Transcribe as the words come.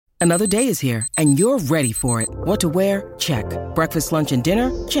Another day is here, and you're ready for it. What to wear? Check. Breakfast, lunch, and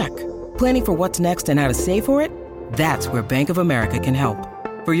dinner? Check. Planning for what's next and how to save for it? That's where Bank of America can help.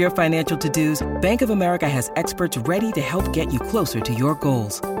 For your financial to-dos, Bank of America has experts ready to help get you closer to your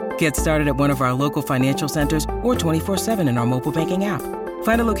goals. Get started at one of our local financial centers or 24/7 in our mobile banking app.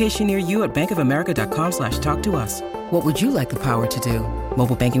 Find a location near you at bankofamerica.com/talktous. What would you like the power to do?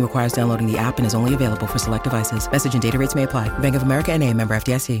 Mobile banking requires downloading the app and is only available for select devices. Message and data rates may apply. Bank of America N.A., member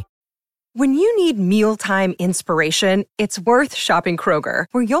FDIC. When you need mealtime inspiration, it's worth shopping Kroger,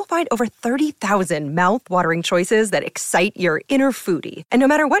 where you'll find over 30,000 mouth-watering choices that excite your inner foodie. And no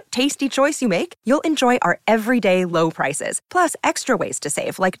matter what tasty choice you make, you'll enjoy our everyday low prices, plus extra ways to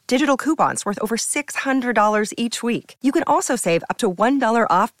save, like digital coupons worth over $600 each week. You can also save up to $1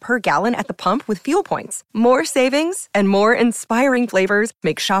 off per gallon at the pump with fuel points. More savings and more inspiring flavors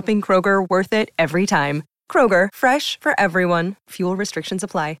make shopping Kroger worth it every time. Kroger, fresh for everyone. Fuel restrictions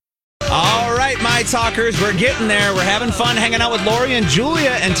apply. All right, my talkers, we're getting there. We're having fun hanging out with Lori and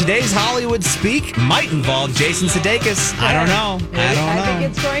Julia, and today's Hollywood Speak might involve Jason Sudeikis. I don't know. I think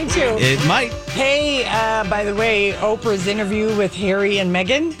it's going to. It might. Hey, by the way, Oprah's interview with Harry and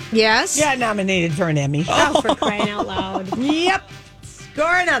Meghan. Yes. Got nominated for an Emmy. Oh, for crying out loud. Yep.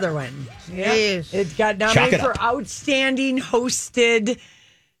 Score another one. Yep. It got nominated for Outstanding Hosted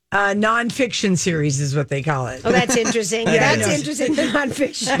Nonfiction Series is what they call it. Oh, that's interesting. That's interesting.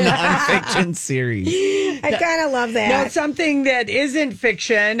 Nonfiction series. I kind of love that. No, something that isn't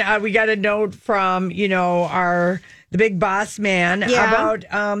fiction. We got a note from, the big boss man about,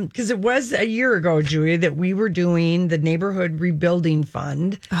 because it was a year ago, Julia, that we were doing the Neighborhood Rebuilding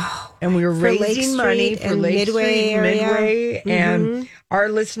Fund. Oh, and we were raising money for Lake Street, Midway. And our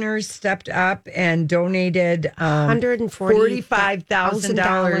listeners stepped up and donated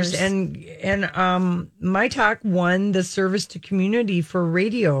 $45,000. And My Talk won the Service to Community for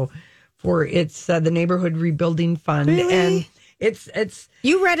radio for its the Neighborhood Rebuilding Fund. Really? And it's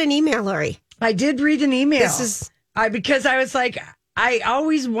You read an email, Lori. I did read an email. This is because I was like, I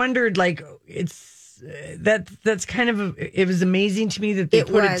always wondered, like, that's kind of it was amazing to me that they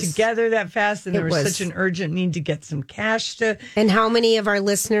put it together that fast, and there was such an urgent need to get some cash to. And how many of our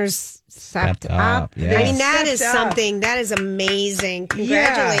listeners stepped up? Yeah. I mean, that is something that is amazing.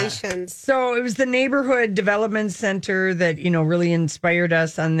 Congratulations! Yeah. So it was the Neighborhood Development Center that really inspired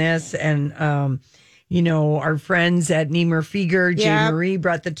us on this, and our friends at Niemer Fieger, Jane Marie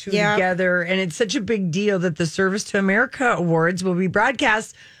brought the two together. And it's such a big deal that the Service to America Awards will be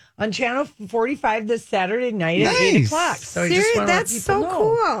broadcast on Channel 45 this Saturday night at 8 o'clock. So that's so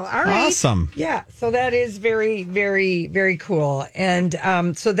cool. All right. Awesome. Yeah. So that is very, very, very cool. And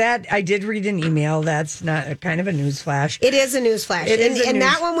so that I did read an email. That's not kind of a news flash. It is a news flash. And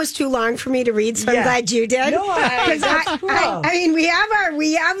that one was too long for me to read. So I'm glad you did. No, that's cool. I mean, we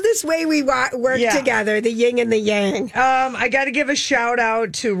have this way we work together, the yin and the yang. I got to give a shout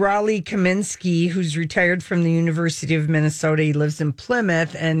out to Raleigh Kaminsky, who's retired from the University of Minnesota. He lives in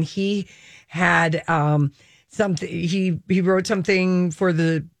Plymouth, and he had something. He wrote something for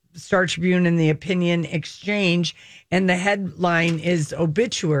the Star Tribune and the Opinion Exchange, and the headline is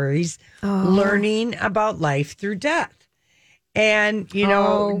 "Obituaries: Learning About Life Through Death." And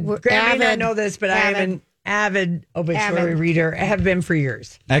Graham may not know this, but I am an avid obituary reader. I have been for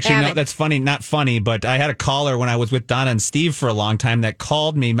years. Actually, no, that's funny. Not funny, but I had a caller when I was with Donna and Steve for a long time that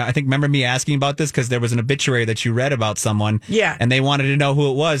called me. I think, remember me asking about this because there was an obituary that you read about someone. Yeah. And they wanted to know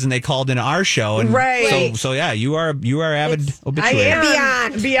who it was, and they called in our show. And right. So yeah, you are avid obituary.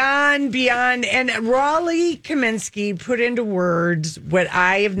 I am beyond. And Raleigh Kaminsky put into words what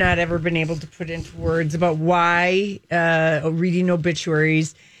I have not ever been able to put into words about why reading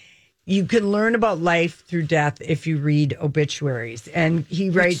obituaries. You can learn about life through death if you read obituaries. And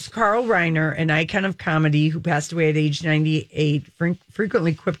he writes, Carl Reiner, an icon of comedy who passed away at age 98,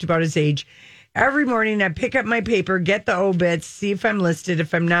 frequently quipped about his age. Every morning I pick up my paper, get the obits, see if I'm listed.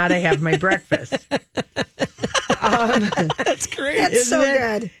 If I'm not, I have my breakfast. That's great. That's so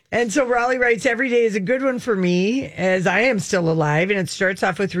good. And so Raleigh writes, every day is a good one for me as I am still alive. And it starts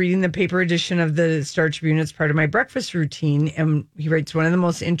off with reading the paper edition of the Star Tribune as part of my breakfast routine. And he writes, one of the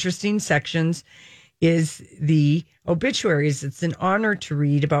most interesting sections is the obituaries. It's an honor to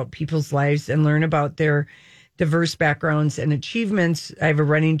read about people's lives and learn about their diverse backgrounds and achievements. I have a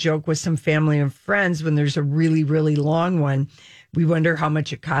running joke with some family and friends when there's a really, really long one. We wonder how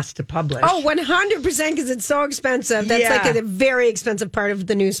much it costs to publish. Oh, 100%, because it's so expensive. That's like a very expensive part of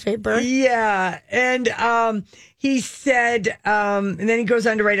the newspaper. Yeah. And he said, and then he goes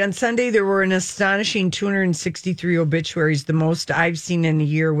on to write, on Sunday, there were an astonishing 263 obituaries, the most I've seen in a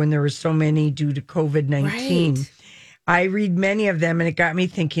year when there were so many due to COVID-19. I read many of them, and it got me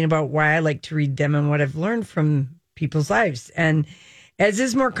thinking about why I like to read them and what I've learned from people's lives. And as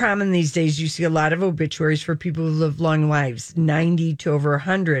is more common these days, you see a lot of obituaries for people who live long lives, 90 to over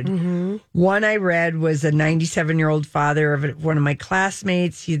 100. Mm-hmm. One I read was a 97-year-old father of one of my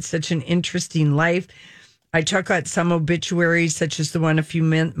classmates. He had such an interesting life. I took out some obituaries, such as the one a few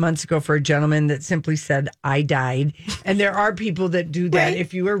months ago for a gentleman that simply said, I died. And there are people that do that. Right.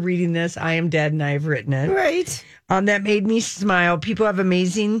 If you are reading this, I am dead and I have written it. Right. That made me smile. People have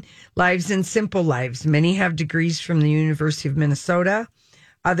amazing lives and simple lives. Many have degrees from the University of Minnesota.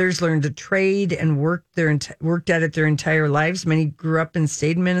 Others learned a trade and worked at it their entire lives. Many grew up and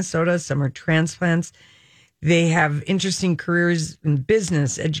stayed in Minnesota. Some are transplants. They have interesting careers in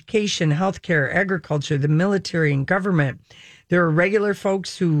business, education, healthcare, agriculture, the military, and government. There are regular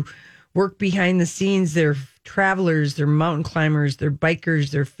folks who work behind the scenes. They're travelers, they're mountain climbers, they're bikers,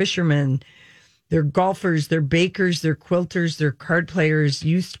 they're fishermen, they're golfers, they're bakers, they're quilters, they're card players,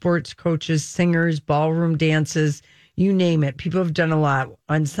 youth sports coaches, singers, ballroom dances, you name it. People have done a lot.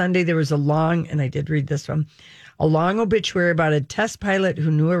 On Sunday, there was and I did read this one, a long obituary about a test pilot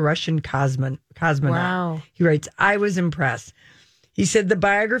who knew a Russian cosmonaut. Wow. He writes, I was impressed. He said the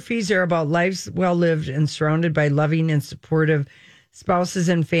biographies are about lives well lived and surrounded by loving and supportive spouses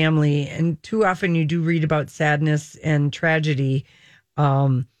and family. And too often you do read about sadness and tragedy.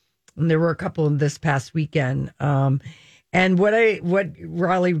 And there were a couple this past weekend. And what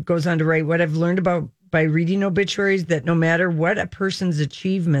Raleigh goes on to write, what I've learned about by reading obituaries, that no matter what a person's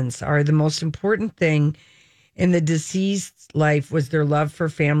achievements are, the most important thing in the deceased's life was their love for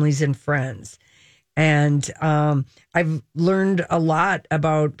families and friends. And I've learned a lot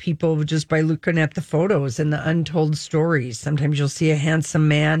about people just by looking at the photos and the untold stories. Sometimes you'll see a handsome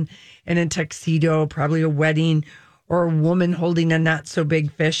man in a tuxedo, probably a wedding, or a woman holding a not so big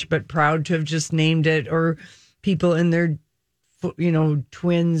fish, but proud to have just named it, or people in their,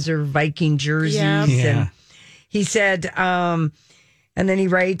 twins or Viking jerseys. Yeah. And he said, and then he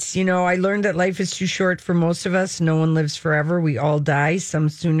writes, I learned that life is too short for most of us. No one lives forever. We all die, some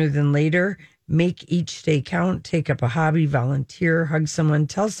sooner than later. Make each day count. Take up a hobby, volunteer, hug someone,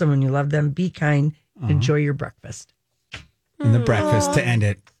 tell someone you love them, be kind, enjoy your breakfast. And the breakfast to end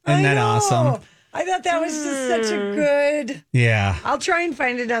it. Isn't that awesome? I thought that was just such a good. Yeah. I'll try and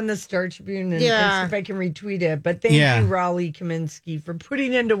find it on the Star Tribune and see if I can retweet it. But thank you, Raleigh Kaminsky, for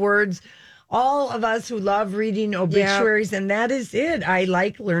putting into words all of us who love reading obituaries, and that is it. I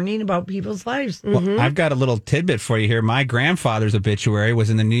like learning about people's lives. Well, I've got a little tidbit for you here. My grandfather's obituary was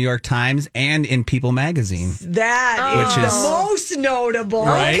in the New York Times and in People magazine. That is the most notable.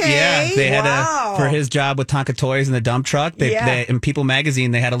 Right? Okay. Yeah. They had for his job with Tonka Toys and the dump truck. They in People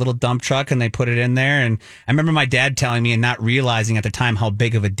magazine, they had a little dump truck and they put it in there. And I remember my dad telling me and not realizing at the time how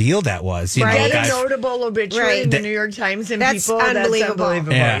big of a deal that was. You know, a notable obituary in the New York Times and People. Unbelievable. That's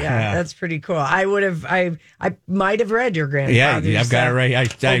unbelievable. Yeah, that's pretty cool. I might have read your grandfather's I've got it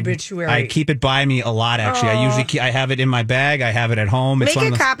right. Obituary. I keep it by me a lot, actually. I usually I have it in my bag. I have it at home. Make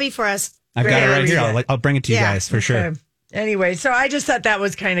a copy for us. I've got it right here. I'll bring it to you guys for sure. Anyway, so I just thought that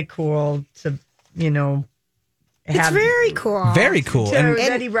was kind of cool to, it's very cool. Very cool.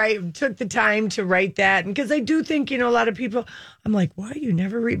 That he took the time to write that. And because I do think, a lot of people, I'm like, why you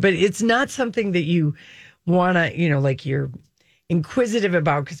never read? But it's not something that you want to, like you're inquisitive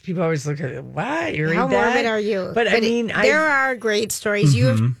about, because people always look at it, what? You read How that? morbid are you? But I mean, there are great stories. You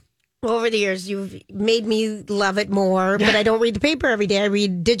have, over the years, you've made me love it more, but I don't read the paper every day. I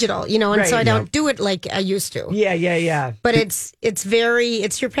read digital, and so I don't do it like I used to. Yeah. But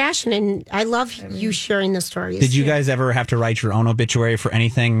it's your passion, and I love you sharing the stories. Did you guys ever have to write your own obituary for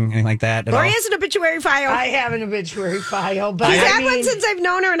anything like that at all? Lori has an obituary file. I have an obituary file, but He's had one since I've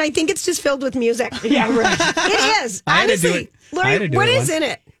known her, and I think it's just filled with music. Yeah, right. It is. Honestly, Lori, what is in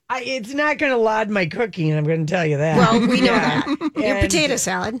it? It's not going to laud my cooking, I'm going to tell you that. Well, we know that. Your potato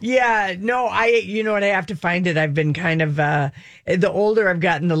salad. Yeah, no, you know what, I have to find it. I've been kind of, the older I've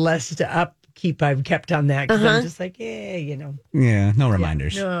gotten, the less upkeep I've kept on that. Because I'm just like, Yeah, no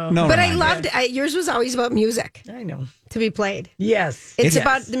reminders. No. But reminders. I loved yours was always about music. I know. To be played. Yes. It's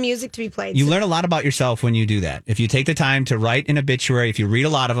about the music to be played. You learn a lot about yourself when you do that. If you take the time to write an obituary, if you read a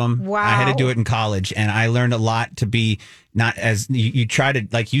lot of them, wow. I had to do it in college, and I learned a lot to be not as, you try to,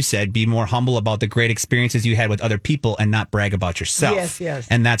 like you said, be more humble about the great experiences you had with other people and not brag about yourself. Yes.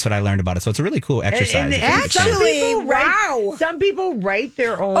 And that's what I learned about it. So it's a really cool exercise. And some people write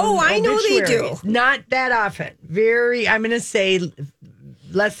their own I know they do. Not that often. I'm going to say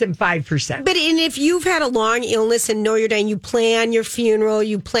less than 5%. But if you've had a long illness and know you're dying, you plan your funeral,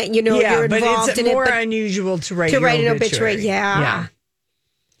 you're involved but it's in it. More unusual to write an obituary. obituary. Yeah.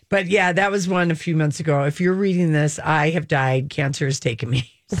 But yeah, that was one a few months ago. If you're reading this, I have died. Cancer has taken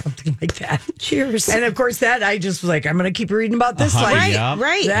me. Something like that. Cheers. And of course, that I just was like, I'm going to keep reading about this life.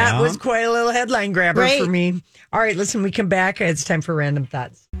 Right. That was quite a little headline grabber for me. All right, listen, we come back. It's time for Random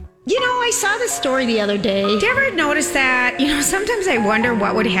Thoughts. You know, I saw this story the other day. Do you ever notice that? You know, sometimes I wonder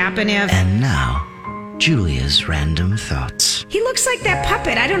what would happen if... And now, Julia's Random Thoughts. He looks like that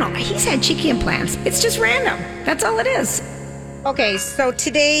puppet. I don't know. He's had cheeky implants. It's just random. That's all it is. Okay, so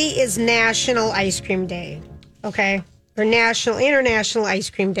today is National Ice Cream Day. Okay? Or International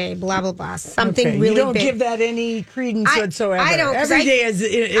Ice Cream Day, blah, blah, blah. Something really big. You don't give that any credence whatsoever. I don't. Every day is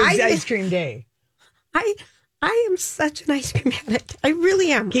ice cream day. I am such an ice cream addict. I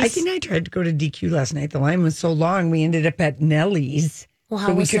really am. Casey and I tried to go to DQ last night. The line was so long, we ended up at Nellie's. Well,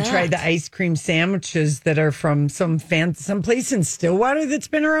 so we could try the ice cream sandwiches that are from some place in Stillwater that's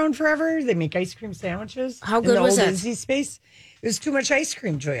been around forever. They make ice cream sandwiches. How good was it? it? Izzy space. It was too much ice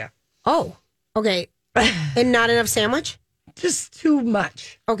cream, Julia. Oh, okay. And not enough sandwich? Just too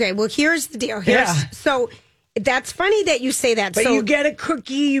much. Okay, well, here's the deal. So that's funny that you say that. But so you get a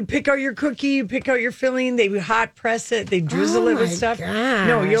cookie, you pick out your cookie, you pick out your filling, they hot press it, they drizzle it with stuff. Gosh.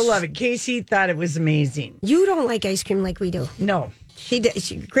 No, you'll love it. Casey thought it was amazing. You don't like ice cream like we do. No.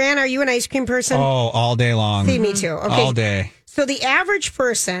 Grant, are you an ice cream person? Oh, all day long. See, me too. Okay. All day. So the average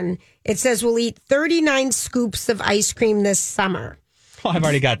person, it says, will eat 39 scoops of ice cream this summer. Oh, I've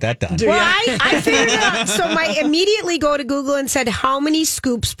already got that done. Well, I figured it out. So I immediately go to Google and said, how many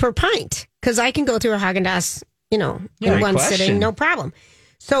scoops per pint? Because I can go through a Haagen-Dazs, in one sitting, no problem.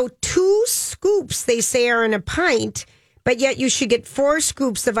 So 2 scoops, they say, are in a pint, but yet you should get 4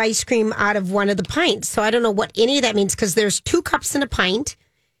 scoops of ice cream out of one of the pints. So I don't know what any of that means, because there's 2 cups in a pint,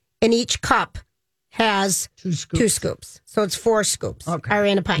 and each cup has 2 scoops. So it's 4 scoops are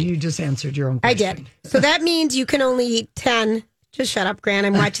in a pint. You just answered your own question. I did. So that means you can only eat 10. Just shut up, Grant.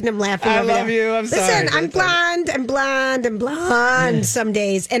 I'm watching them laughing. I over love there. you. I'm sorry. Listen, I'm blonde some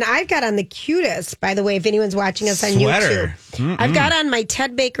days. And I've got on the cutest, by the way, if anyone's watching us on sweater. YouTube. I've got on my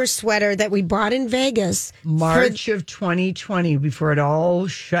Ted Baker sweater that we bought in Vegas. March of 2020, before it all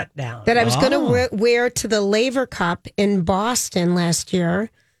shut down. That I was going to wear to the Laver Cup in Boston last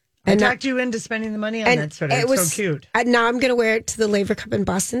year. I talked you into spending the money on that sweater. It's so cute. Now I'm going to wear it to the Laver Cup in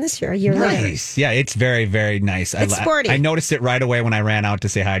Boston this year, a year later. Nice. Yeah, it's very, very nice. It's sporty. I noticed it right away when I ran out to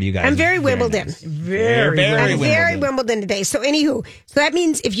say hi to you guys. I'm very Wimbledon. Nice. Very Very Wimbledon today. So anywho, so that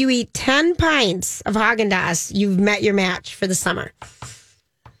means if you eat 10 pints of Haagen-Dazs, you've met your match for the summer.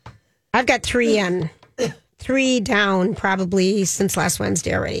 I've got 3 in. 3 down probably since last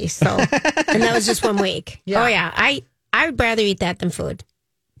Wednesday already. So, and that was just 1 week. Yeah. Oh yeah, I would rather eat that than food.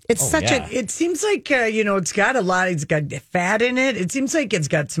 It's It seems like it's got it's got fat in it. It seems like it's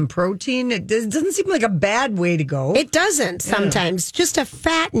got some protein. It doesn't seem like a bad way to go. It doesn't sometimes. Just a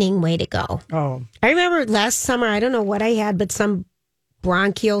fattening way to go. Oh, I remember last summer. I don't know what I had, but some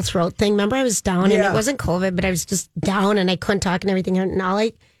bronchial throat thing. Remember, I was down and it wasn't COVID, but I was just down and I couldn't talk and everything. And all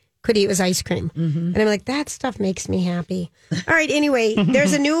I could eat was ice cream. Mm-hmm. And I'm like, that stuff makes me happy. All right. Anyway,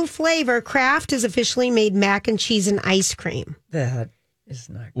 there's a new flavor. Kraft has officially made mac and cheese and ice cream. That is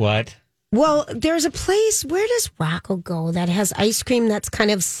not good. What? Well, there's a place, where does Rocco go, that has ice cream that's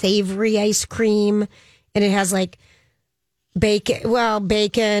kind of savory ice cream, and it has like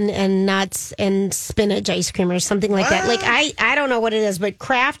bacon and nuts and spinach ice cream or something like that. Like I don't know what it is, but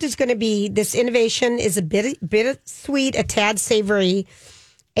Kraft is going to be, this innovation is a bit sweet, a tad savory,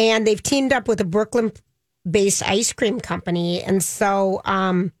 and they've teamed up with a Brooklyn-based ice cream company, and so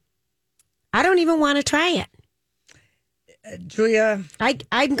I don't even want to try it. Julia,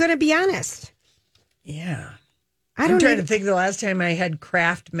 I'm going to be honest. Yeah. I'm trying to think the last time I had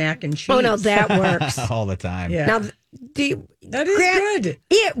Kraft mac and cheese. Oh, no, that works. All the time. Yeah. Now, that is good.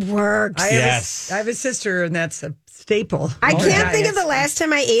 It works. I have a sister, and that's a staple. I can't think of the last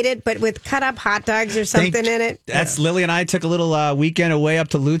time I ate it, but with cut up hot dogs or something in it. That's Lily and I took a little weekend away up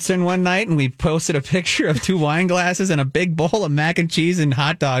to Luzern one night, and we posted a picture of 2 wine glasses and a big bowl of mac and cheese and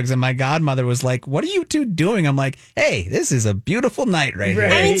hot dogs. And my godmother was like, "What are you 2 doing?" I'm like, "Hey, this is a beautiful night right here."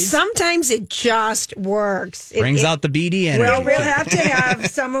 I mean, sometimes it just works. Brings out the BD energy. Well, we'll have to have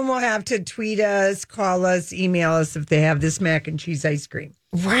someone will have to tweet us, call us, email us if they have this mac and cheese ice cream.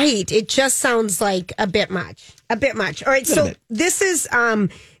 Right. It just sounds like a bit much. All right. So this is,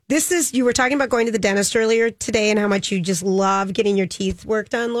 you were talking about going to the dentist earlier today and how much you just love getting your teeth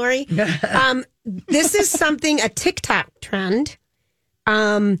worked on, Lori. This is a TikTok trend.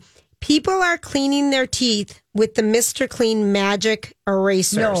 People are cleaning their teeth with the Mr. Clean magic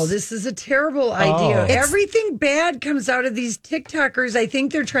erasers. No, this is a terrible idea. Oh. Everything bad comes out of these TikTokers. I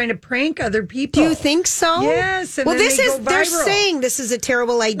think they're trying to prank other people. Do you think so? Yes. And well, then this they is, go they're viral. saying this is a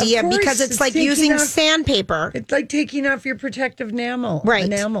terrible idea Of course, because it's like taking using off- sandpaper. It's like taking off your protective enamel. Right.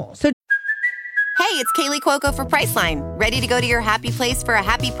 Enamel. So Hey, it's Kaylee Cuoco for Priceline. Ready to go to your happy place for a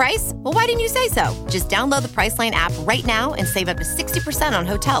happy price? Well, why didn't you say so? Just download the Priceline app right now and save up to 60% on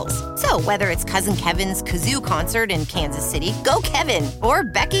hotels. So whether it's Cousin Kevin's Kazoo Concert in Kansas City, go Kevin, or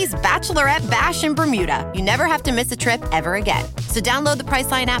Becky's Bachelorette Bash in Bermuda, you never have to miss a trip ever again. So download the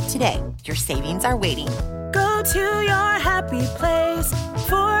Priceline app today. Your savings are waiting. Go to your happy place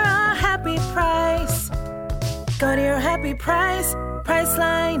for a happy price. Go to your happy price,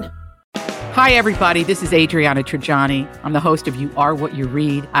 Priceline. Hi, everybody. This is Adriana Trajani. I'm the host of You Are What You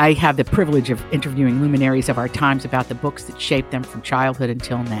Read. I have the privilege of interviewing luminaries of our times about the books that shaped them from childhood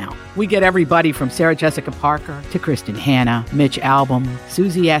until now. We get everybody from Sarah Jessica Parker to Kristen Hanna, Mitch Albom,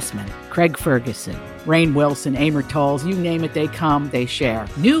 Susie Essman, Craig Ferguson, Rainn Wilson, Amor Tolls, you name it, they come, they share.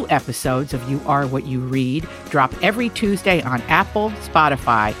 New episodes of You Are What You Read drop every Tuesday on Apple,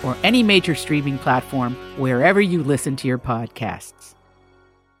 Spotify, or any major streaming platform wherever you listen to your podcasts.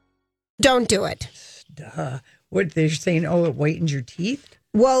 don't do it. Duh. What they're saying? Oh, it whitens your teeth.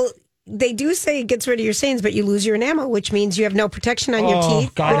 Well, they do say it gets rid of your stains, but you lose your enamel, which means you have no protection on your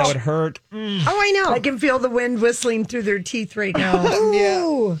teeth. God, that would hurt. Oh, I know. I can feel the wind whistling through their teeth right now.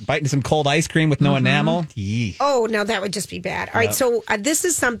 Ooh. Biting some cold ice cream with no enamel. Yee. Oh, no, that would just be bad. All right, so this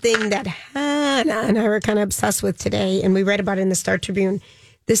is something that Hannah and I were kind of obsessed with today, and we read about it in the Star Tribune.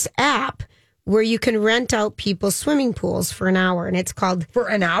 This app where you can rent out people's swimming pools for an hour, and it's called... For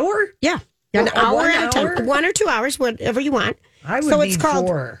an hour? Yeah. An hour 1 at a hour? time. 1 or 2 hours, whatever you want. I would so need it's called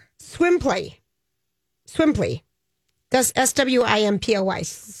 4. Swimply. Swimply. That's SWIMPLY.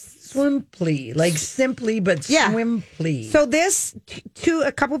 Swimply. Like simply, but Yeah. swimply. So this,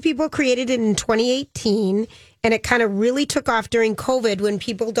 a couple people created it in 2018, and it kind of really took off during COVID when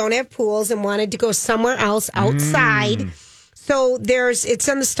people don't have pools and wanted to go somewhere else outside. So it's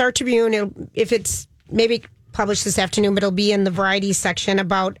on the Star Tribune. If it's maybe published this afternoon, but it'll be in the variety section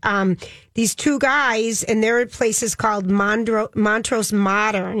about these two guys, and their place is called Montrose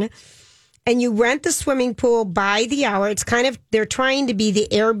Modern. And you rent the swimming pool by the hour. It's kind of, they're trying to be the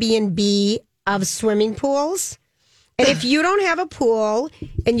Airbnb of swimming pools. And if you don't have a pool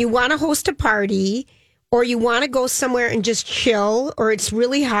and you want to host a party or you want to go somewhere and just chill or it's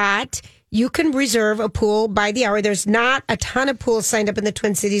really hot, you can reserve a pool by the hour. There's not a ton of pools signed up in the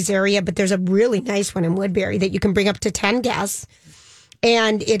Twin Cities area, but there's a really nice one in Woodbury that you can bring up to 10 guests.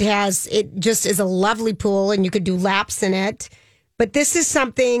 And it just is a lovely pool and you could do laps in it. But this is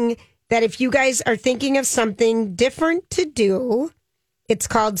something that if you guys are thinking of something different to do, it's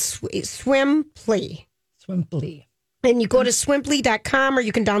called Swimply. Swimply. And you go to swimply.com or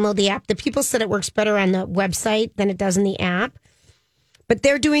you can download the app. The people said it works better on the website than it does in the app. But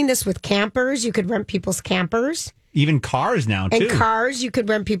they're doing this with campers. You could rent people's campers. Even cars now, too. And cars, you could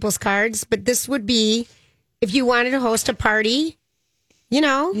rent people's cars. But this would be, if you wanted to host a party, you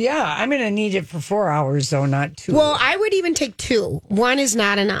know. Yeah, I'm going to need it for 4 hours, though, not 2. Well, I would even take 2. 1 is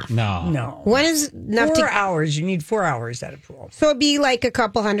not enough. No. 1 is enough 4 hours. You need 4 hours at a pool. So it'd be like a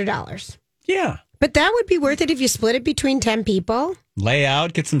couple $100. Yeah. But that would be worth it if you split it between 10 people. Lay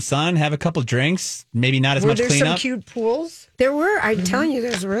out, get some sun, have a couple drinks. Maybe not as Were much there cleanup. some cute pools? There were. I'm telling you,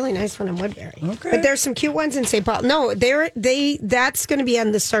 there's a really nice one in Woodbury. Okay. But there's some cute ones in St. Paul. No, that's going to be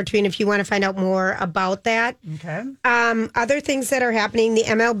on the Star Tribune if you want to find out more about that. Okay. Other things that are happening, the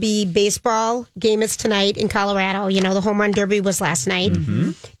MLB baseball game is tonight in Colorado. You know, the home run derby was last night.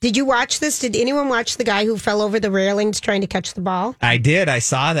 Mm-hmm. Did you watch this? Did anyone watch the guy who fell over the railings trying to catch the ball? I did. I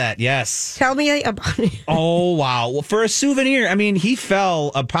saw that. Yes. Tell me about it. Oh, wow. Well, for a souvenir, I mean, he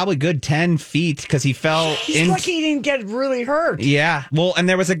fell probably good 10 feet because he fell He's lucky he didn't get really hurt. Yeah. Well, and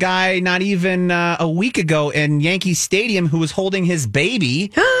there was a guy not even a week ago in Yankee Stadium who was holding his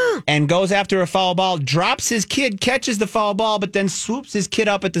baby and goes after a foul ball, drops his kid, catches the foul ball, but then swoops his kid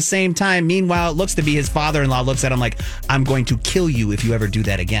up at the same time. Meanwhile, it looks to be his father-in-law looks at him like, I'm going to kill you if you ever do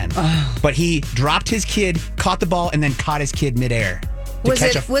that again. But he dropped his kid, caught the ball, and then caught his kid midair.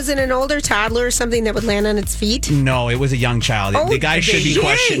 Was it an older toddler or something that would land on its feet? No, it was a young child. Oh, the guy should be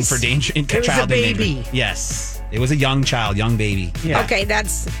questioned for danger. It was a baby. Yes, it was a young child, young baby. Yeah. Okay, that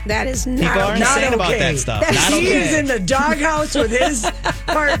is not People are not insane okay. about that stuff. That's- Not He okay. is in the doghouse with his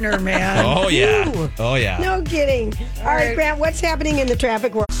partner, man. Oh yeah. Ooh. Oh yeah. No kidding. All right, Grant, what's happening in the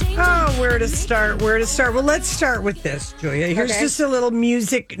traffic world? Oh, where to start? Well, let's start with this, Julia. Here's Okay. just a little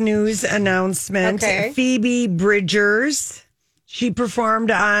music news announcement. Okay. Phoebe Bridgers. She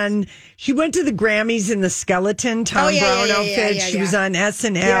performed on. She went to the Grammys in the skeleton Tom Brown outfit. She was on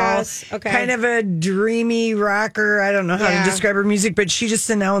SNL. Yes, okay. Kind of a dreamy rocker. I don't know how to describe her music, but she just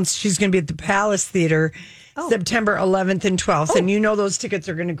announced she's going to be at the Palace Theater September 11th and 12th. And you know those tickets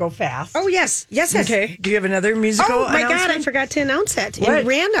are going to go fast. Oh, yes. Okay. Do you have another musical announcement? God, I forgot to announce it. What? In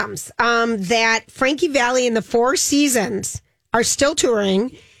randoms. That Frankie Valli and the Four Seasons are still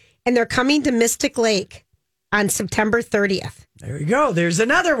touring, and they're coming to Mystic Lake on September 30th. There you go. There's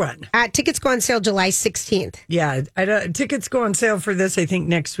another one. Tickets go on sale July 16th. Yeah. Tickets go on sale for this, I think,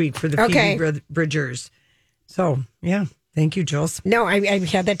 next week for the Phoebe Bridgers. So, yeah. Thank you, Jules. No, I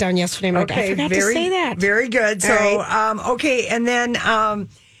had that down yesterday. I forgot to say that. Very good. So, okay. And then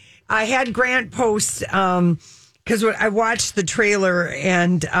I had Grant post, because I watched the trailer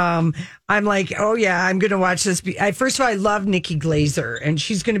and I'm like, oh, yeah, I'm going to watch this. First of all, I love Nikki Glazer, and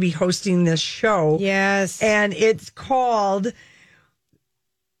she's going to be hosting this show. Yes. And it's called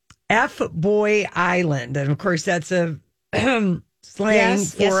F-Boy Island. And, of course, that's a slang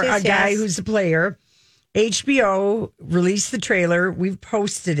for a guy who's a player. HBO released the trailer. We've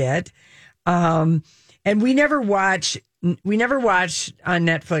posted it. And we never watch on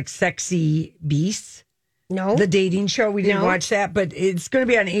Netflix Sexy Beasts. No. The dating show. We didn't watch that, but it's going to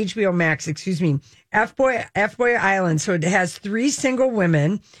be on HBO Max, F-Boy Island. So it has 3 single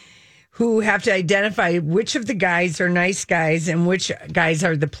women who have to identify which of the guys are nice guys and which guys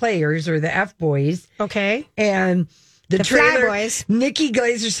are the players or the F-boys. Okay. And the trailer, boys. Nikki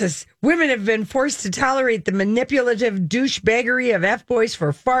Glazer says, women have been forced to tolerate the manipulative douchebaggery of F-boys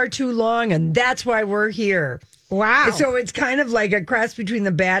for far too long, and that's why we're here. Wow. So it's kind of like a cross between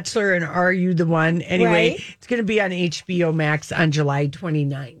The Bachelor and Are You the One? Anyway, It's going to be on HBO Max on July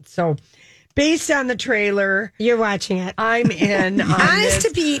 29th. So based on the trailer, you're watching it. I'm in. Honest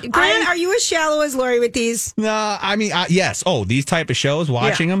to Pete, Grant, are you as shallow as Lori with these? No, I mean, yes. Oh, these type of shows,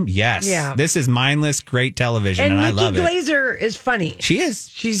 watching them, yes. Yeah. This is mindless, great television, and I love it. Nikki Glazer is funny. She is.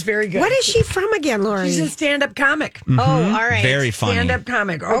 She's very good. What is she from again, Lori? She's a stand-up comic. Mm-hmm. Oh, all right. Very funny. Stand-up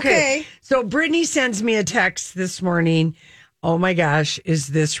comic. Okay. So Brittany sends me a text this morning. Oh my gosh, is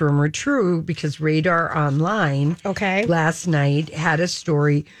this rumor true? Because Radar Online last night had a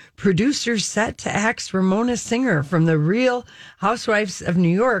story. Producers set to axe Ramona Singer from The Real Housewives of New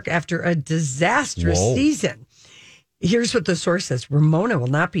York after a disastrous season. Here's what the source says. Ramona will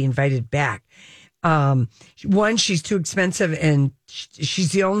not be invited back. One, she's too expensive, and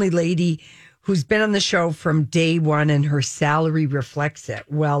she's the only lady who's been on the show from day one, and her salary reflects it.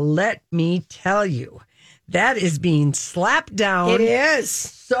 Well, let me tell you. That is being slapped down. It is.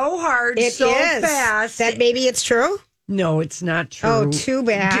 So hard, fast. That maybe it's true? No, it's not true. Oh, too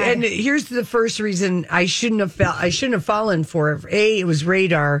bad. And here's the first reason I shouldn't have fallen for it. A, it was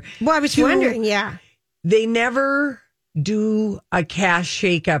Radar. Well, I was wondering, They never do a cast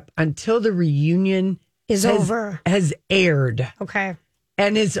shakeup until the reunion has aired. Okay.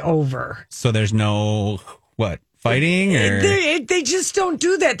 And is over. So there's no, fighting? Or? They just don't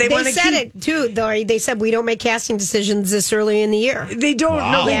do that. They said it too, Lori. They said we don't make casting decisions this early in the year. They don't.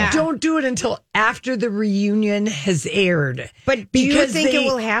 Wow. No, they don't do it until after the reunion has aired. But do you think it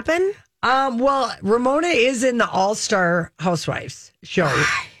will happen? Well, Ramona is in the All-Star Housewives show,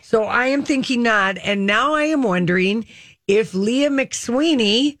 so I am thinking not. And now I am wondering if Leah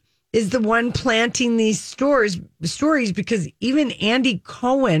McSweeney is the one planting these stories, because even Andy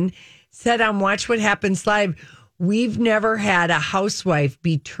Cohen said on Watch What Happens Live, we've never had a housewife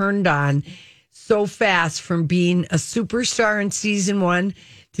be turned on so fast from being a superstar in season 1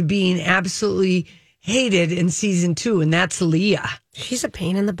 to being absolutely hated in season 2, and that's Leah. She's a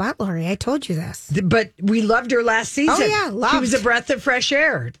pain in the butt, Lori. I told you this. But we loved her last season. Oh, yeah, loved. She was a breath of fresh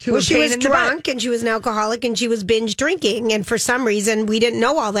air. She was drunk, and she was an alcoholic, and she was binge drinking, and for some reason, we didn't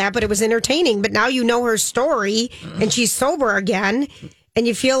know all that, but it was entertaining. But now you know her story, and she's sober again, and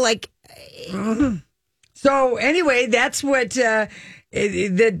you feel like... Mm-hmm. So anyway, that's what the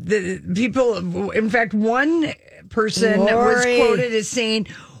people. In fact, one person was quoted as saying,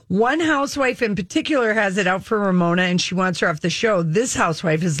 "One housewife in particular has it out for Ramona, and she wants her off the show. This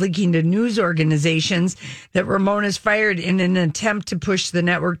housewife is leaking to news organizations that Ramona's fired in an attempt to push the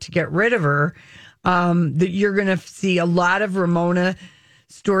network to get rid of her. That you're going to see a lot of Ramona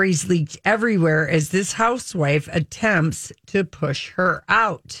stories leaked everywhere as this housewife attempts to push her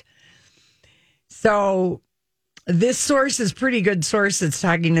out." So this source is pretty good source that's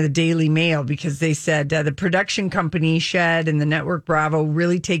talking to the Daily Mail, because they said the production company Shed and the network Bravo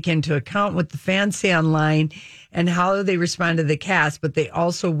really take into account what the fans say online and how they respond to the cast, but they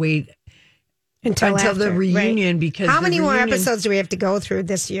also wait until the reunion, because how many more episodes do we have to go through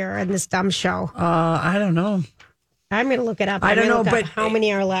this year in this dumb show? I don't know. I'm going to look it up. I don't know, but how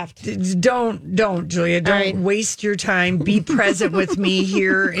many are left? Don't, Julia. Don't waste your time. Be present with me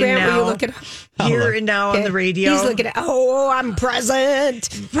here and Grant, now. will you look it up? Here and now on the radio. He's looking at. Oh, I'm present.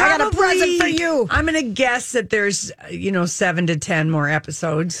 I got a present for you. I'm going to guess that there's 7 to 10 more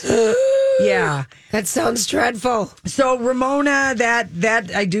episodes. Yeah, that sounds dreadful. So Ramona,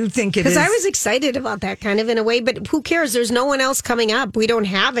 that I do think it is. Because I was excited about that kind of in a way, but who cares? There's no one else coming up. We don't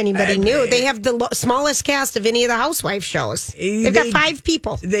have anybody new. They have the smallest cast of any of the housewife shows. They've got 5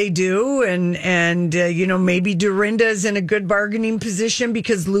 people. They do, and maybe Dorinda's in a good bargaining position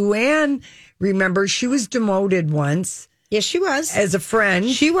because Luann, remember, she was demoted once. Yes, she was. As a friend.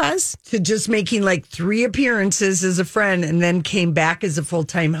 She was. To just making like 3 appearances as a friend and then came back as a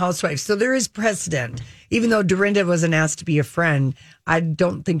full-time housewife. So there is precedent. Even though Dorinda wasn't asked to be a friend, I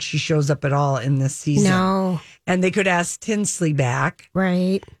don't think she shows up at all in this season. No. And they could ask Tinsley back.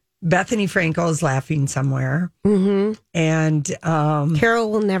 Right. Bethany Frankel is laughing somewhere. Mm-hmm. And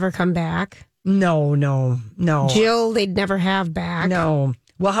Carol will never come back. No. Jill, they'd never have back. No.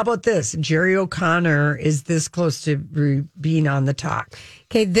 Well, how about this? Jerry O'Connor is this close to being on the talk.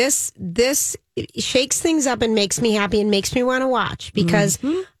 Okay, this shakes things up and makes me happy and makes me want to watch because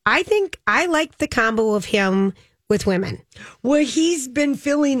I think I like the combo of him with women. Well, he's been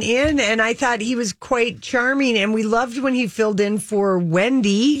filling in, and I thought he was quite charming, and we loved when he filled in for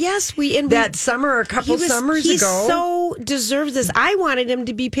Wendy. Yes, that summer, a couple summers he ago. He so deserves this. I wanted him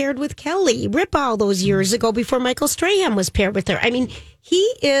to be paired with Kelly Ripa all those years ago before Michael Strahan was paired with her. I mean,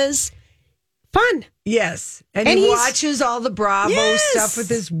 he is fun. Yes, and he watches all the Bravo stuff with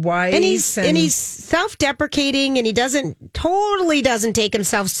his wife, and he's self-deprecating, and he doesn't take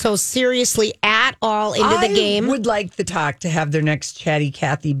himself so seriously at all into the game. I would like the talk to have their next Chatty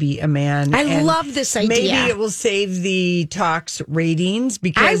Cathy be a man. I love this idea. Maybe it will save the talk's ratings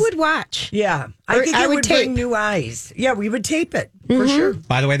because I would watch. Yeah, I think it would bring new eyes. Yeah, we would tape it for sure.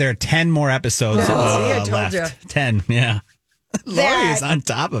 By the way, there are 10 more episodes left. You. 10, yeah. Lori is on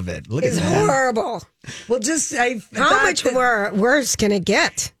top of it. Look at that. It's horrible. Well, how much worse can it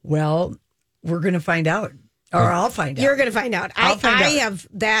get? Well, we're going to find out. Or I'll find out. You're going to find out. I have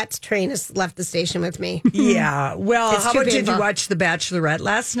that train has left the station with me. Yeah. Well, how about did you watch The Bachelorette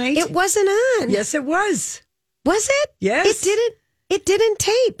last night? It wasn't on. Yes, it was. Was it? Yes. It didn't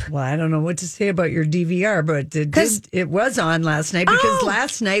tape. Well, I don't know what to say about your DVR, but it was on last night because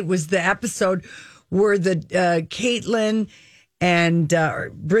last night was the episode where the Caitlin and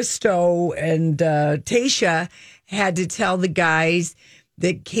Bristow and Tayshia had to tell the guys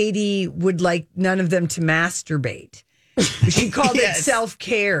that Katie would like none of them to masturbate. She called it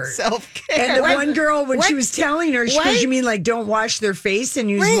self-care. Self-care. And the one girl, when she was telling her, she goes, you mean like don't wash their face and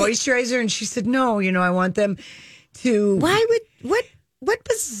use moisturizer? And she said, no, I want them to... Why would... What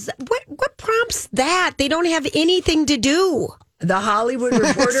prompts that? They don't have anything to do. The Hollywood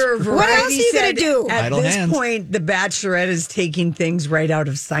Reporter of Variety what else are you going to do? At this point, The Bachelorette is taking things right out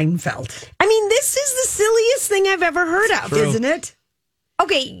of Seinfeld. I mean, this is the silliest thing I've ever heard of. Isn't it?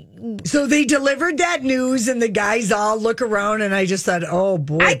 Okay. So they delivered that news and the guys all look around and I just thought, oh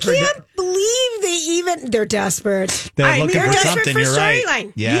boy. I can't believe they're desperate. They're looking for desperate something, for you're right.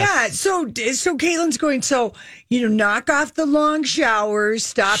 storyline. Yes. Yeah, so Caitlin's going, knock off the long showers,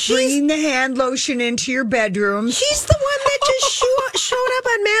 stop bringing the hand lotion into your bedroom. She's the one that just showed up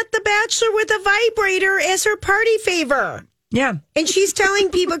on Matt the Bachelor with a vibrator as her party favor. Yeah. And she's telling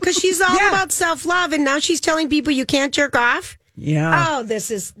people, because she's all about self-love, and now she's telling people you can't jerk off. Yeah. Oh,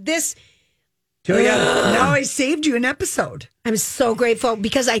 this. Julia, now I saved you an episode. I'm so grateful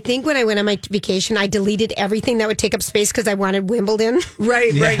because I think when I went on my vacation, I deleted everything that would take up space because I wanted Wimbledon.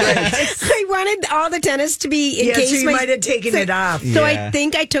 Right. I wanted all the tennis to be in case. So you might have taken it off. So I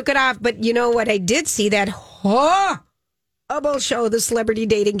think I took it off. But you know what? I did see that horrible show, The Celebrity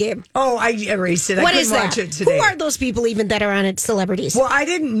Dating Game. Oh, I erased it. I couldn't watch it today. Who are those people even that are on it? Celebrities? Well, I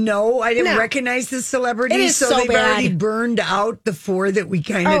didn't know. I didn't recognize the celebrities. It is so they've bad. already burned out the 4 that we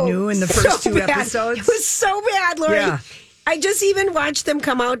kind of knew in the first 2 episodes. It was so bad, Lori. Yeah. I just even watched them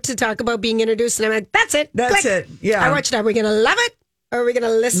come out to talk about being introduced, and I'm like, that's it. That's Click. it. Yeah. I watched it. Are we going to love it or are we going to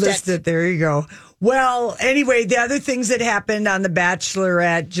list it? There you go. Well, anyway, the other things that happened on The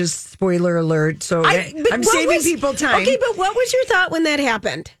Bachelorette, just spoiler alert. So I'm saving people time. Okay, but what was your thought when that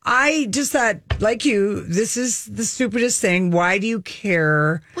happened? I just thought, like you, this is the stupidest thing. Why do you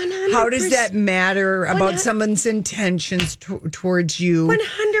care? 100%. How does that matter about someone's intentions towards you?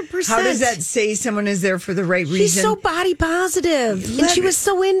 100%. How does that say someone is there for the right reason? She's so body positive, and she was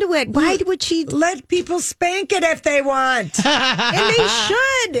so into it. Why would she let people spank it if they want? And they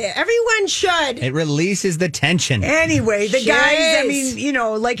should. Everyone should. It releases the tension. Anyway, the guys, I mean,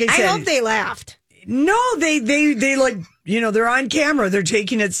 like I said. I hope they laughed. No, they like, they're on camera. They're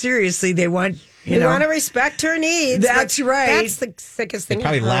taking it seriously. They want, you want to respect her needs. That's right. That's the sickest thing. They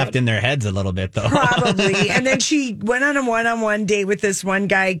probably laughed in their heads a little bit, though. Probably. And then she went on a one-on-one date with this one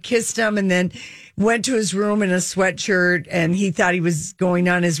guy, kissed him, and then went to his room in a sweatshirt. And he thought he was going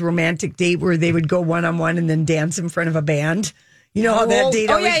on his romantic date where they would go one-on-one and then dance in front of a band. You know how that date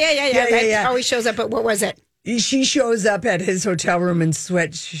always... That always shows up. But what was it? She shows up at his hotel room in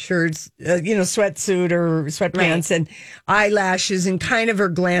sweatshirts, sweatsuit or sweatpants and eyelashes and kind of her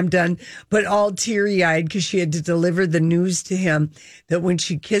glam done, but all teary-eyed because she had to deliver the news to him that when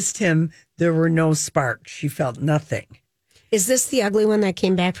she kissed him, there were no sparks. She felt nothing. Is this the ugly one that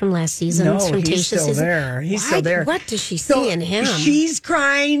came back from last season? No, he's still there. He's still there. What does she see in him? She's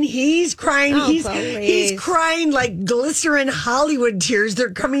crying. He's crying. He's crying like glycerin Hollywood tears.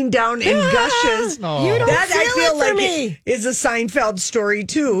 They're coming down in gushes. Oh. You don't I feel like me. It is a Seinfeld story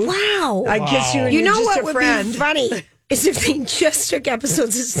too. Wow. I guess you know just what a would friend. be funny is if they just took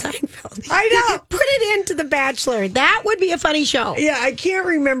episodes of Seinfeld. I know. Put it into The Bachelor. That would be a funny show. Yeah, I can't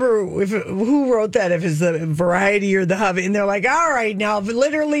remember who wrote that, if it's the Variety or the Hub. And they're like, all right, now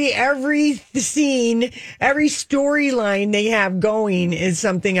literally every scene, every storyline they have going is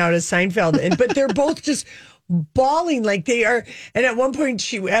something out of Seinfeld. But they're both just bawling like they are. And at one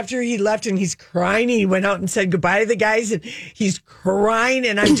point, after he left and he's crying, he went out and said goodbye to the guys and he's crying.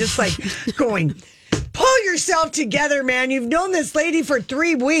 And I'm just like going... Pull yourself together, man. You've known this lady for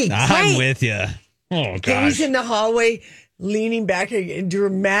 3 weeks. I'm with you. Oh, gosh. He's in the hallway leaning back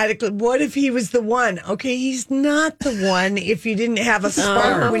dramatically. What if he was the one? Okay, he's not the one if you didn't have a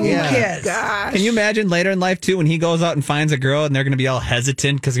spark when you kiss. Gosh. Can you imagine later in life, too, when he goes out and finds a girl and they're going to be all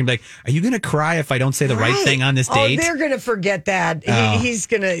hesitant because he's going to be like, are you going to cry if I don't say the right thing on this date? Oh, they're going to forget that. He's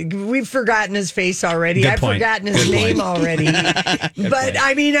going to... We've forgotten his face already. Good I've point. forgotten his name already. But,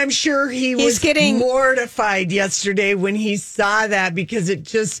 I mean, I'm sure he was getting mortified yesterday when he saw that because it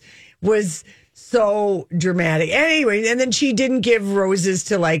just was... so dramatic. Anyway, and then she didn't give roses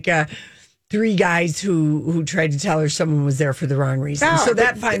to like 3 guys who tried to tell her someone was there for the wrong reason. So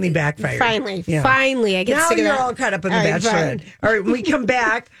that finally backfired. Finally, I get now sick of you're that. all caught up in the Bachelorette. All right, when we come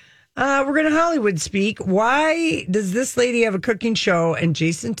back, we're going to Hollywood speak. Why does this lady have a cooking show? And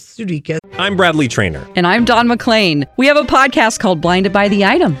Jason Sudeikis. I'm Bradley Trainer. And I'm Don McClain. We have a podcast called Blinded by the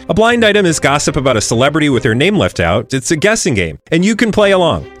Item. A blind item is gossip about a celebrity with their name left out. It's a guessing game, and you can play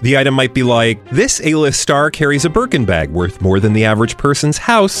along. The item might be like, this A-list star carries a Birkin bag worth more than the average person's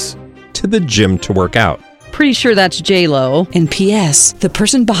house to the gym to work out. Pretty sure that's J-Lo. And P.S. the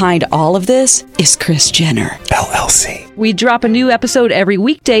person behind all of this is Kris Jenner, LLC. We drop a new episode every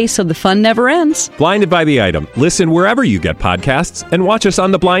weekday so the fun never ends. Blinded by the Item. Listen wherever you get podcasts and watch us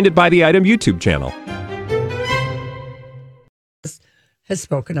on the Blinded by the Item YouTube channel. Has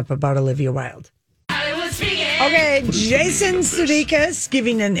spoken up about Olivia Wilde. Okay, Jason Sudeikis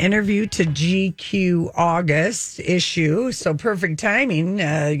giving an interview to GQ August issue. So perfect timing,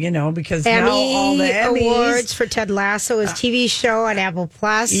 because now all the Emmys. Awards for Ted Lasso, his TV show on Apple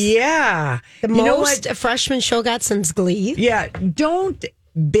Plus. Yeah. The most a freshman show got since Glee. Yeah, don't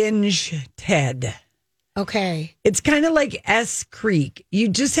binge Ted. Okay. It's kind of like S Creek. You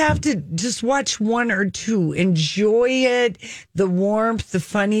just have to just watch 1 or 2. Enjoy it. The warmth, the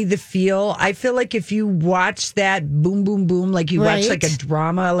funny, the feel. I feel like if you watch that boom, boom, boom, like you watch like a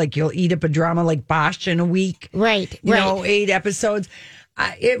drama, like you'll eat up a drama like Bosch in a week. Right. You know, 8 episodes.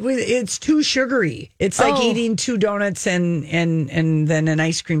 It's too sugary. It's like eating 2 donuts and then an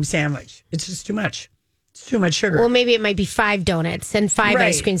ice cream sandwich. It's just too much. Too much sugar. Well, maybe it might be 5 donuts and 5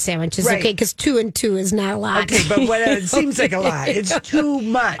 ice cream sandwiches. Right. Okay, because 2 and 2 is not a lot. Okay, but it seems like a lot. It's too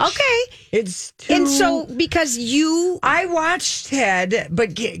much. Okay. It's too... And so, because I watched Ted,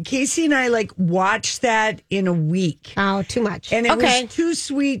 but Casey and I, watched that in a week. Oh, too much. And it was too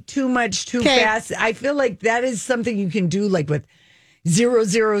sweet, too much, too fast. I feel like that is something you can do, with 000,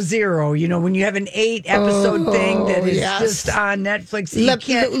 when you have an 8-episode thing that is just on Netflix.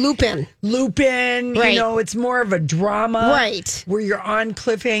 Lupin, right. It's more of a drama. Right. Where you're on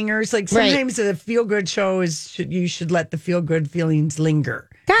cliffhangers. Sometimes a feel-good show you should let the feel-good feelings linger.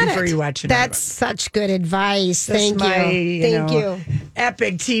 Before you watch it. That's such good advice. Thank you. Thank you.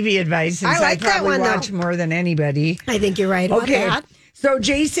 Epic TV advice. Since I like that one, watch more than anybody. I think you're right about that. So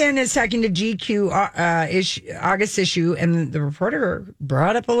Jason is talking to GQ August issue, and the reporter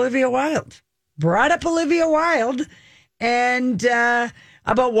brought up Olivia Wilde. And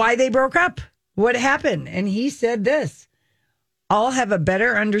about why they broke up, what happened. And he said this: I'll have a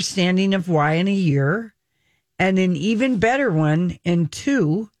better understanding of why in a year, and an even better one in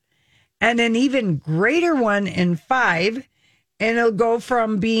 2, and an even greater one in 5, And it'll go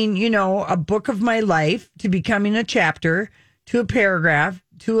from being, a book of my life to becoming a chapter to a paragraph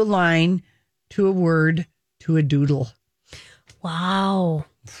to a line to a word to a doodle. Wow.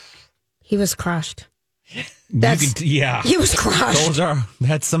 He was crushed. He was crushed.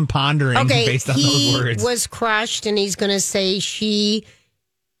 That's some pondering based on those words. He was crushed, and he's going to say,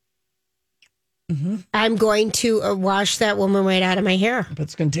 I'm going to wash that woman right out of my hair. But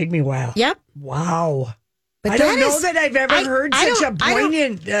it's going to take me a while. Yep. Wow. But I don't know that I've ever heard such a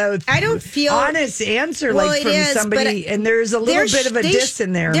poignant, I don't feel honest answer from somebody. And there's a little bit of a diss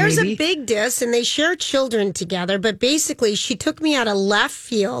in there. There's a big diss, and they share children together. But basically, she took me out of left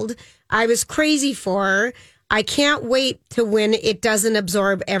field. I was crazy for her. I can't wait to when it doesn't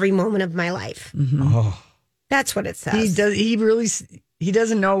absorb every moment of my life. Mm-hmm. Oh. That's what it says. He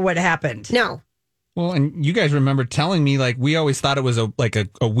doesn't know what happened. No. Well, and you guys remember telling me, we always thought it was a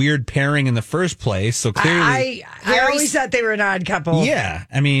weird pairing in the first place. So clearly, I always thought they were an odd couple. Yeah,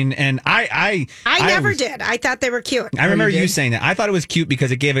 I mean, and I never did. I thought they were cute. I remember you saying that. I thought it was cute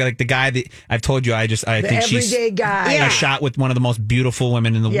because it gave the guy that I've told you. I think she's everyday guy. A shot with one of the most beautiful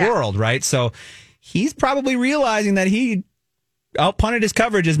women in the world, right? So he's probably realizing that he outpunted his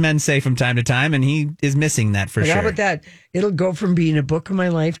coverage, as men say from time to time, and he is missing that for sure. How about that? It'll go from being a book of my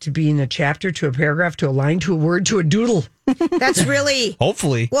life to being a chapter to a paragraph to a line to a word to a doodle. That's really...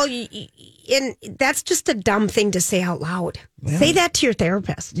 Hopefully. Well, and that's just a dumb thing to say out loud. Well, say that to your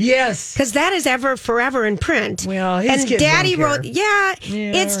therapist. Yes. Because that is forever in print. Well, his kids Daddy won't wrote... Yeah,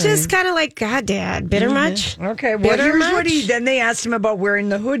 it's just kind of like, God, Dad, bitter much? Okay, well, here's what then they asked him about wearing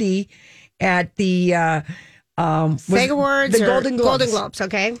the hoodie at the... SAG Awards, the Golden Globes. Golden Globes,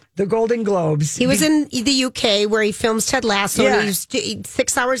 okay. The Golden Globes. He was in the UK where he films Ted Lasso. And he's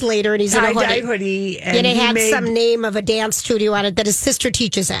 6 hours later, and he's in a hoodie. And it had some name of a dance studio on it that his sister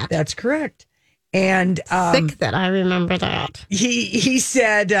teaches at. That's correct. And sick that I remember that. He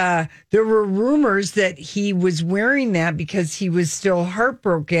said there were rumors that he was wearing that because he was still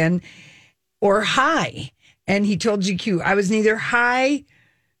heartbroken or high. And he told GQ, I was neither high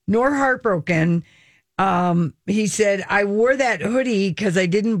nor heartbroken. He said, I wore that hoodie because I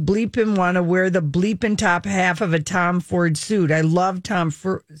didn't bleeping want to wear the bleeping top half of a Tom Ford suit. I love Tom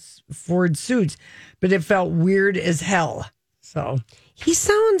Ford suits, but it felt weird as hell. So he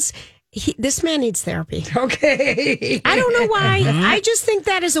sounds, this man needs therapy. Okay. I don't know why. I just think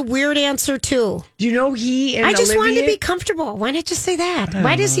that is a weird answer too. Do you know he and I just Olivia, wanted to be comfortable. Why not just say that?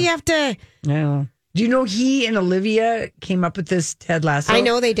 Why does he have to? No. Do you know he and Olivia came up with this Ted Lasso? I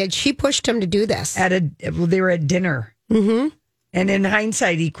know they did. She pushed him to do this. They were at dinner. Mm-hmm. And in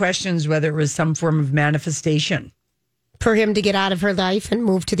hindsight, he questions whether it was some form of manifestation. For him to get out of her life and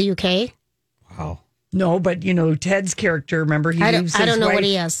move to the UK? Wow. No, but Ted's character, remember, he leaves his I don't know wife. what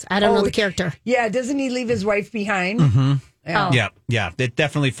he is. I don't know the character. Yeah, doesn't he leave his wife behind? Mm-hmm. Yeah. Yeah. It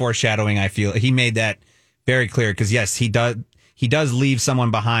definitely foreshadowing, I feel. He made that very clear because, yes, he does leave someone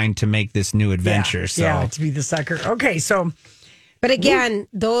behind to make this new adventure. Yeah, to be the sucker. Okay, so. But again,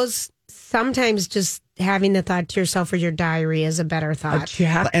 those sometimes just having the thought to yourself or your diary is a better thought. A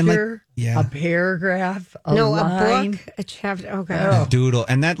chapter, a paragraph, a line. A book, a chapter. Okay. A doodle.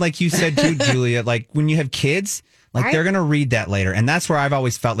 And that, like you said too, Julia, when you have kids, they're going to read that later. And that's where I've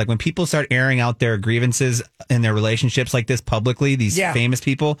always felt when people start airing out their grievances in their relationships like this publicly, these famous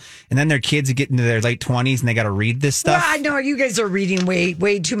people, and then their kids get into their late 20s and they got to read this stuff. Well, I know you guys are reading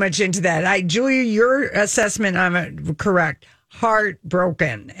way too much into that. Julia, your assessment on it, correct.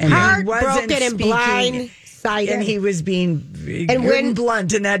 Heartbroken. And heartbroken and blindsided. And he was being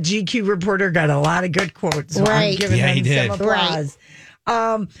blunt, and that GQ reporter got a lot of good quotes. So I'm giving him some applause.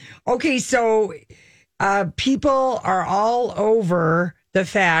 Right. Okay, so... people are all over the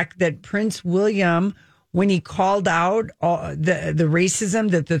fact that Prince William, when he called out the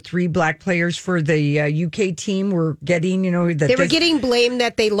racism that the 3 black players for the UK team were getting, they were getting blamed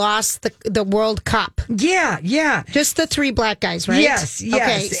that they lost the World Cup. Yeah. Just the 3 black guys, right? Yes.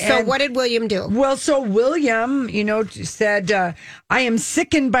 Okay, so what did William do? Well, so William, said, I am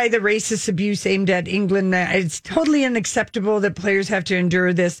sickened by the racist abuse aimed at England. It's totally unacceptable that players have to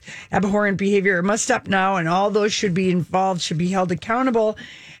endure this abhorrent behavior. It must stop now, and all those should be involved should be held accountable.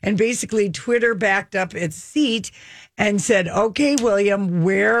 And basically, Twitter backed up its seat and said, okay, William,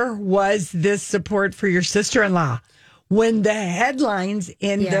 where was this support for your sister-in-law? When the headlines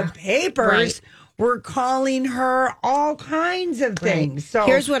in the papers were calling her all kinds of things. So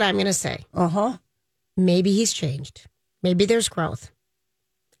here's what I'm going to say. Maybe he's changed. Maybe there's growth.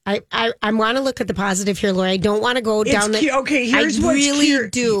 I want to look at the positive here, Lori. I don't want to go down the... Okay, here's I what's really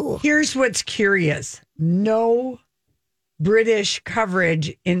do. Here's what's curious. No British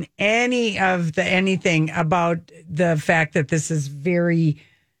coverage in anything about the fact that this is very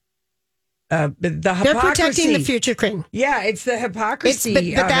the hypocrisy. They're protecting the future queen. Yeah, it's the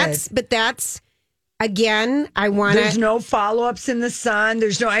hypocrisy. But that's again, I want to. There's no follow-ups in the Sun.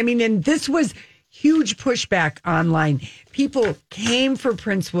 There's no. I mean, and this was huge pushback online. People came for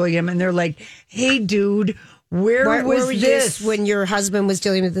Prince William, and they're like, "Hey, dude, where was this when your husband was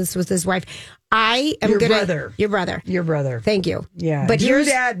dealing with this with his wife?" I am your brother. Thank you. Yeah, but do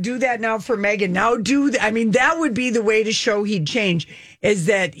that now for Meghan. Now I mean, that would be the way to show he'd change. Is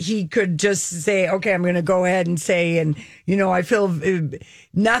that he could just say, "Okay, I'm going to go ahead and say," and I feel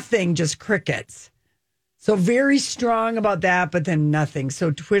nothing, just crickets. So very strong about that, but then nothing. So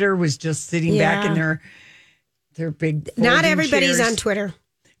Twitter was just sitting back in their big. Not everybody's chairs. on Twitter.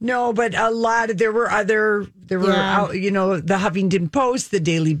 No, but a lot. There were the Huffington Post, the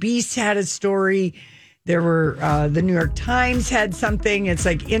Daily Beast had a story. There were the New York Times had something. It's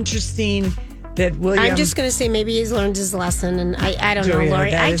like interesting that William. I'm just going to say maybe he's learned his lesson, and I don't know,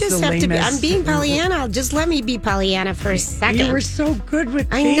 Lori. I just have to be. I'm being Pollyanna. Just let me be Pollyanna for a second. You were so good with.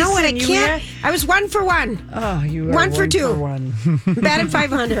 I know it. I can't. I was 1 for 1. Oh, you were 1 for 2. For 1. Batted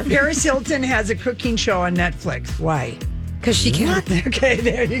 500. Paris Hilton has a cooking show on Netflix. Why? Because she can't. Okay,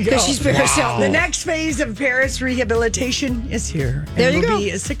 there you go. Because she's Paris Hilton. The next phase of Paris rehabilitation is here. There you go. It'll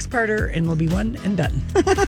be a 6-parter, and will be one and done.